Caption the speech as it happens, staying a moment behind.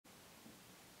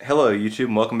Hello YouTube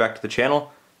and welcome back to the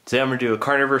channel. Today I'm going to do a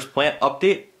carnivorous plant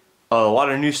update. A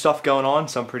lot of new stuff going on,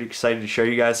 so I'm pretty excited to show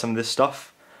you guys some of this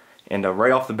stuff. And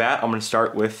right off the bat, I'm going to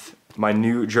start with my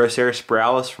new Drosera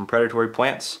spiralis from Predatory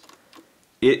Plants.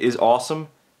 It is awesome.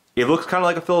 It looks kind of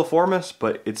like a filiformis,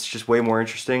 but it's just way more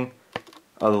interesting.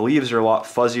 The leaves are a lot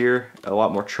fuzzier, a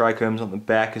lot more trichomes on the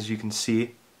back as you can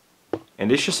see.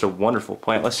 And it's just a wonderful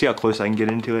plant. Let's see how close I can get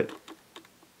into it.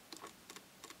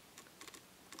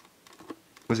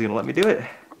 Was he gonna let me do it?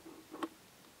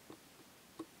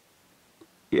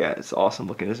 Yeah, it's awesome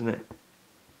looking, isn't it?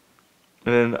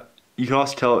 And then you can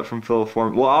also tell it from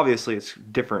filiform. Well, obviously it's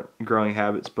different growing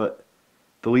habits, but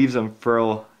the leaves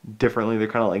unfurl differently. They're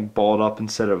kind of like balled up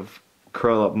instead of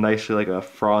curl up nicely like a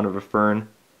frond of a fern.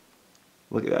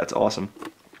 Look at that, it's awesome.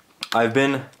 I've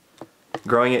been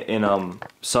growing it in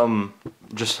some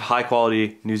just high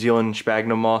quality New Zealand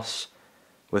sphagnum moss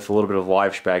with a little bit of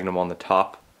live sphagnum on the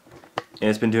top. And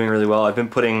it's been doing really well. I've been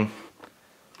putting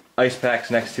ice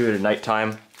packs next to it at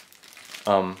nighttime.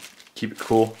 Keep it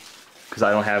cool, because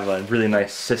I don't have a really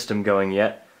nice system going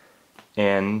yet.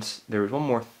 And there was one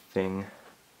more thing.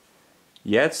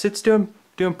 Yeah, it's doing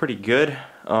pretty good.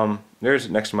 There's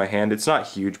it next to my hand. It's not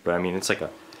huge, but I mean it's like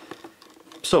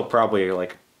still probably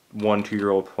like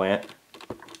 1-2-year-old plant.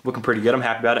 Looking pretty good. I'm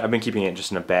happy about it. I've been keeping it just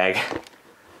in a bag.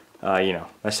 You know,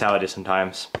 that's how it is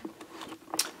sometimes.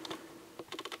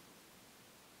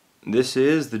 This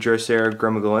is the Drosera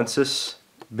gromaglensis.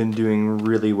 Been doing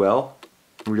really well,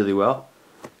 really well.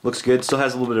 Looks good. Still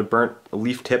has a little bit of burnt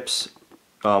leaf tips,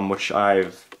 which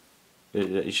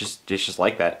it's just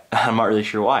like that. I'm not really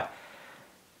sure why.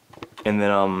 And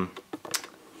then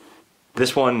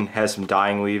this one has some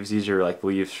dying leaves. These are like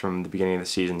leaves from the beginning of the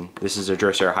season. This is a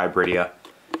Drosera hybridia,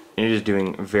 and it is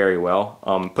doing very well.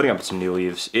 Putting up some new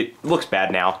leaves. It looks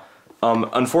bad now.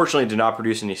 Unfortunately, it did not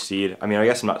produce any seed. I mean, I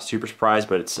guess I'm not super surprised,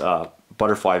 but it's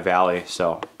Butterfly Valley,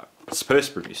 so it's supposed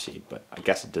to produce seed, but I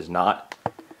guess it does not.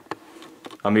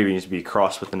 Maybe it needs to be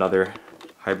crossed with another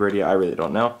hybridia. I really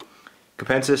don't know.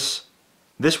 Capensis.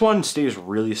 This one stays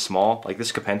really small. Like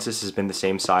this Capensis has been the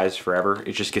same size forever.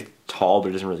 It just gets tall, but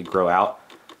it doesn't really grow out.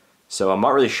 So I'm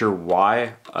not really sure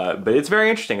why, but it's very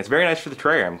interesting. It's very nice for the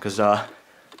terrarium because the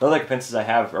other Capensis I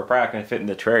have are probably not going to fit in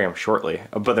the terrarium shortly,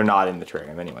 but they're not in the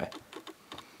terrarium anyway.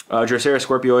 Drosera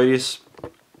scorpioides,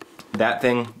 that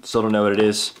thing, still don't know what it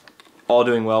is. All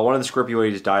doing well. One of the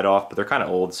scorpioides died off, but they're kind of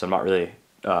old, so I'm not really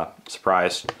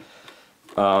surprised.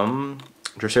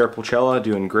 Drosera pulchella,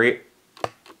 doing great.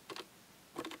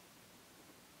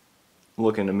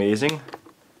 Looking amazing.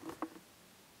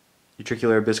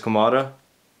 Utricular biscomata,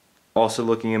 also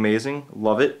looking amazing.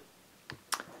 Love it.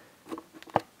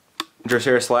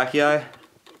 Drosera slackii,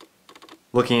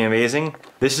 looking amazing.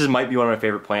 This might be one of my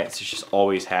favorite plants. It's just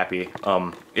always happy.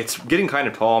 It's getting kind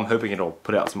of tall. I'm hoping it'll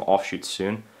put out some offshoots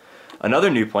soon. Another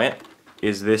new plant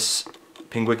is this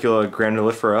Pinguicula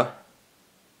granulifera.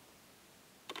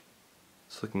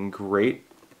 It's looking great.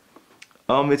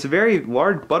 It's a very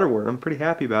large butterwort. I'm pretty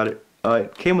happy about it.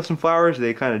 It came with some flowers.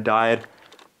 They kind of died,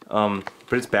 but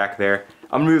it's back there.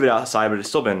 I'm gonna move it outside, but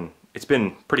it's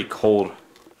been pretty cold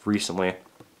recently,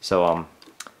 so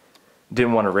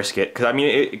didn't want to risk it, because I mean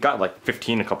it got like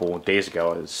 15 a couple of days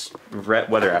ago. It's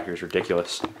weather out here is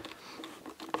ridiculous.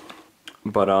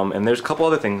 But and there's a couple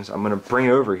other things I'm gonna bring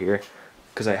over here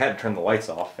because I had to turn the lights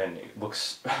off and it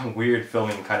looks weird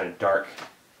filming kind of dark.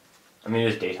 I mean it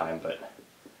is daytime, but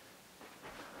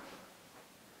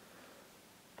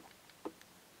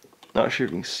not sure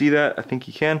if you can see that. I think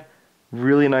you can.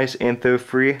 Really nice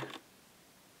antho-free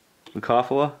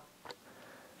Leucophila.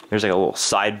 There's like a little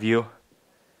side view.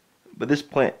 But this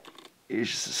plant is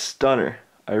just a stunner.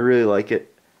 I really like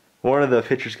it. One of the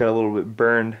pictures got a little bit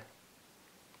burned,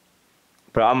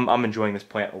 but I'm enjoying this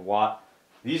plant a lot.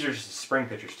 These are just spring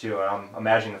pictures too, and I'm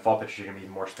imagining the fall pictures are going to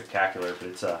be more spectacular, but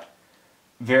it's a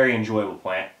very enjoyable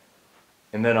plant.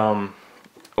 And then,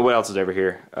 what else is over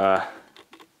here?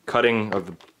 Cutting of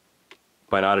the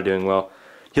Binata doing well.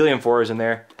 Helium 4 is in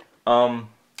there. I'm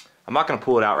not going to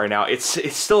pull it out right now. It's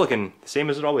still looking the same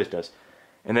as it always does.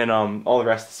 And then all the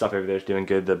rest of the stuff over there is doing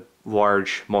good. The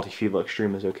large multi-feedle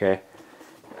extreme is okay.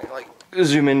 I can, like,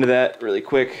 zoom into that really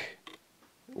quick.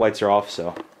 Lights are off,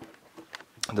 so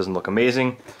it doesn't look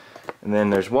amazing. And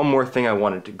then there's one more thing I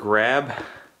wanted to grab.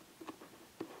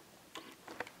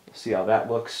 See how that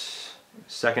looks in a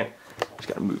second. Just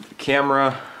gotta move the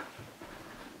camera.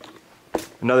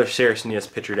 Another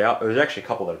Sarracenias pictured out. There's actually a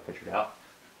couple that are pictured out.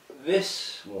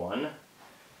 This one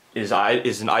is I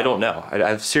don't know.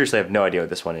 I seriously have no idea what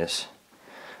this one is.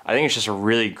 I think it's just a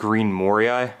really green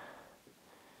Morii.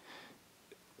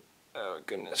 Oh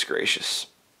goodness gracious.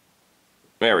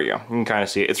 There we go. You can kind of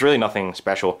see it. It's really nothing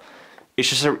special. It's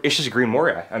just a green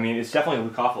morai. I mean, it's definitely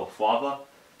Leucophila flava,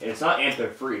 and it's not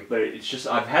anther-free, but it's just,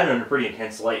 I've had it under pretty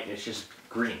intense light, and it's just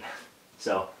green.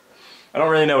 So, I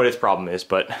don't really know what its problem is,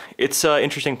 but it's an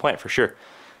interesting plant for sure.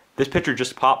 This picture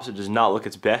just pops. It does not look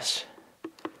its best.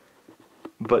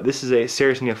 But this is a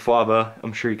Sarracenia flava,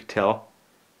 I'm sure you can tell.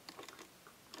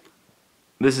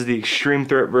 This is the extreme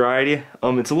threat variety.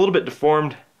 It's a little bit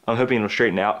deformed. I'm hoping it'll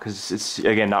straighten out because it's,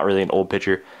 again, not really an old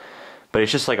picture. But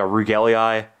it's just like a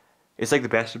Rugelii. It's like the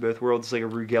best of both worlds. It's like a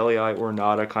Rugelii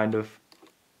ornata kind of.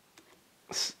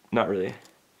 It's not really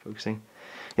focusing.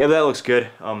 Yeah, but that looks good.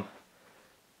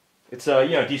 It's a,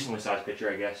 you know, decently sized picture,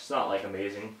 I guess. It's not like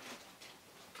amazing.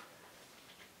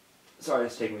 Sorry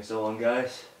it's taking me so long,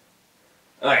 guys.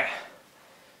 Alright.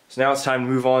 So now it's time to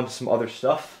move on to some other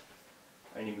stuff.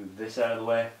 I need to move this out of the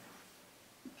way.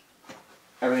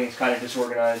 Everything's kind of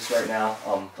disorganized right now,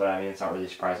 but I mean, it's not really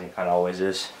surprising. It kind of always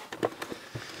is. So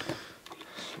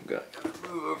I'm gonna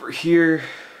move over here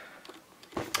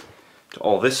to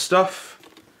all this stuff.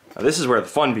 Now, this is where the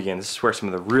fun begins. This is where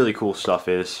some of the really cool stuff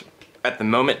is at the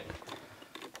moment.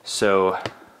 So,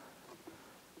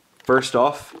 first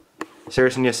off,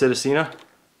 Sarracenia psittacina,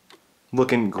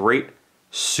 looking great.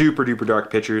 Super duper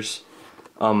dark pictures.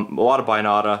 A lot of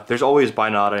binata. There's always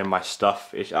binata in my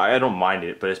stuff. I don't mind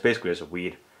it, but it's basically just a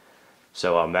weed.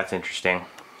 So that's interesting.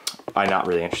 Not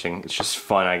really interesting. It's just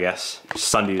fun, I guess.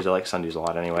 Sundews, I like sundews a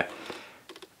lot anyway.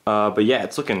 But yeah,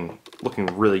 it's looking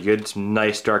really good. Some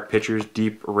nice dark pictures,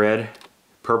 deep red,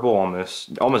 purple,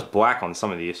 almost black on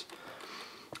some of these.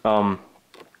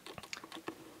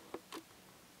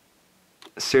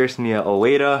 Sarracenia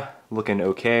alata, looking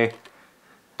okay.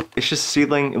 It's just a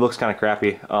seedling. It looks kind of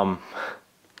crappy.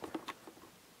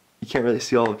 You can't really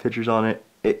see all the pictures on it.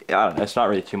 I don't know. It's not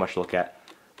really too much to look at.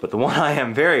 But the one I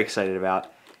am very excited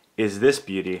about is this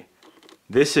beauty.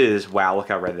 This is, wow, look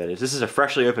how red that is. This is a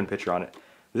freshly opened picture on it.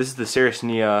 This is the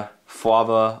Sarracenia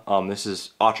flava. This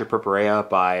is Atra purpurea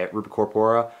by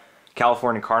Rubicorpora,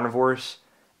 California Carnivorous,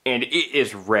 and it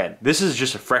is red. This is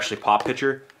just a freshly popped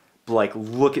picture. But like,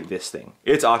 look at this thing.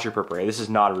 It's Atra purpurea. This is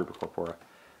not a Rubicorpora.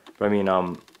 But I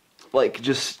mean, like,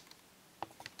 just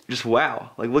wow.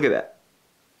 Like, look at that.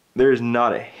 There's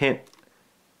not a hint.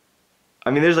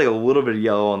 I mean, there's like a little bit of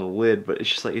yellow on the lid, but it's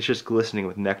just glistening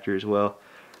with nectar as well.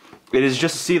 It is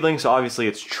just a seedling, so obviously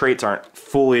its traits aren't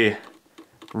fully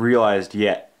realized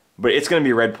yet. But it's going to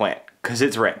be a red plant, because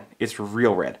it's red. It's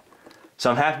real red.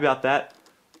 So I'm happy about that.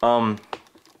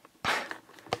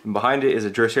 Behind it is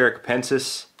a Drosera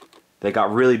capensis that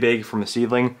got really big from a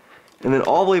seedling. And then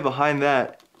all the way behind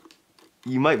that,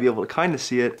 you might be able to kind of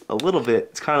see it a little bit.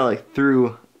 It's kind of like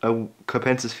through a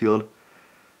capensis field.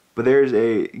 But there's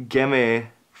a gemme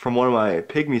from one of my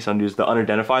pygmy sundews, the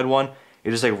unidentified one.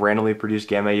 It just like randomly produced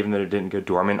gemme even though it didn't go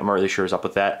dormant. I'm not really sure what's up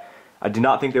with that. I did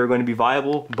not think they were going to be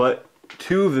viable, but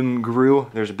two of them grew.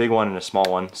 There's a big one and a small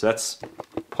one, so that's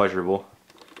pleasurable.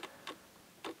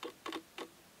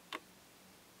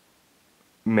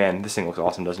 Man, this thing looks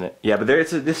awesome, doesn't it? Yeah, but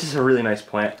this is a really nice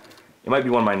plant. It might be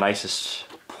one of my nicest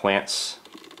plants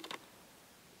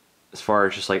as far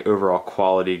as just like overall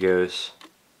quality goes.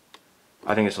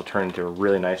 I think this will turn into a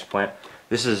really nice plant.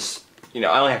 This is, you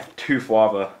know, I only have 2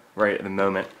 flava right at the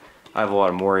moment. I have a lot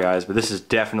of moriais, but this is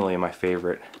definitely my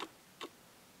favorite.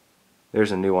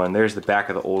 There's a new one. There's the back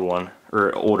of the old one,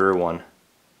 or older one.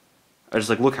 I just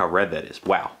like, look how red that is.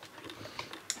 Wow.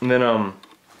 And then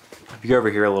if you go over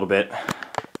here a little bit,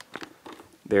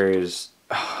 there is,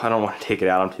 I don't want to take it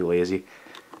out, I'm too lazy.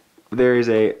 There is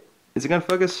a, is it going to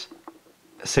focus?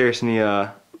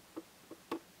 Sarracenia,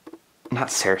 not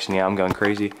Sarracenia, I'm going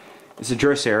crazy. It's a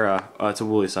Drosera, it's a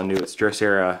woolly sundew. It's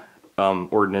Drosera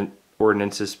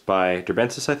ordinansis by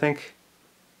Drabensis, I think.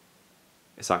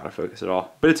 It's not going to focus at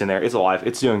all, but it's in there, it's alive,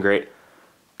 it's doing great.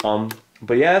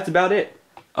 But yeah, that's about it.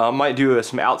 Might do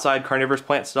some outside carnivorous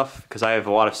plant stuff, because I have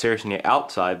a lot of Sarracenia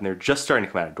outside, and they're just starting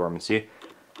to come out of dormancy.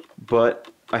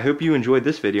 But I hope you enjoyed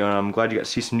this video, and I'm glad you got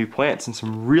to see some new plants and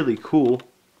some really cool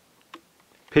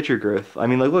picture growth. I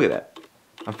mean, like, look at that.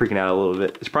 I'm freaking out a little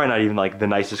bit. It's probably not even like the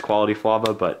nicest quality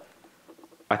flava, but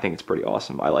I think it's pretty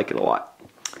awesome. I like it a lot.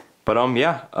 But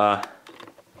yeah,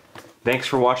 thanks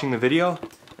for watching the video,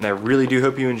 and I really do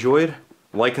hope you enjoyed.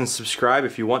 Like and subscribe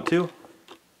if you want to,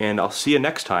 and I'll see you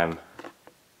next time.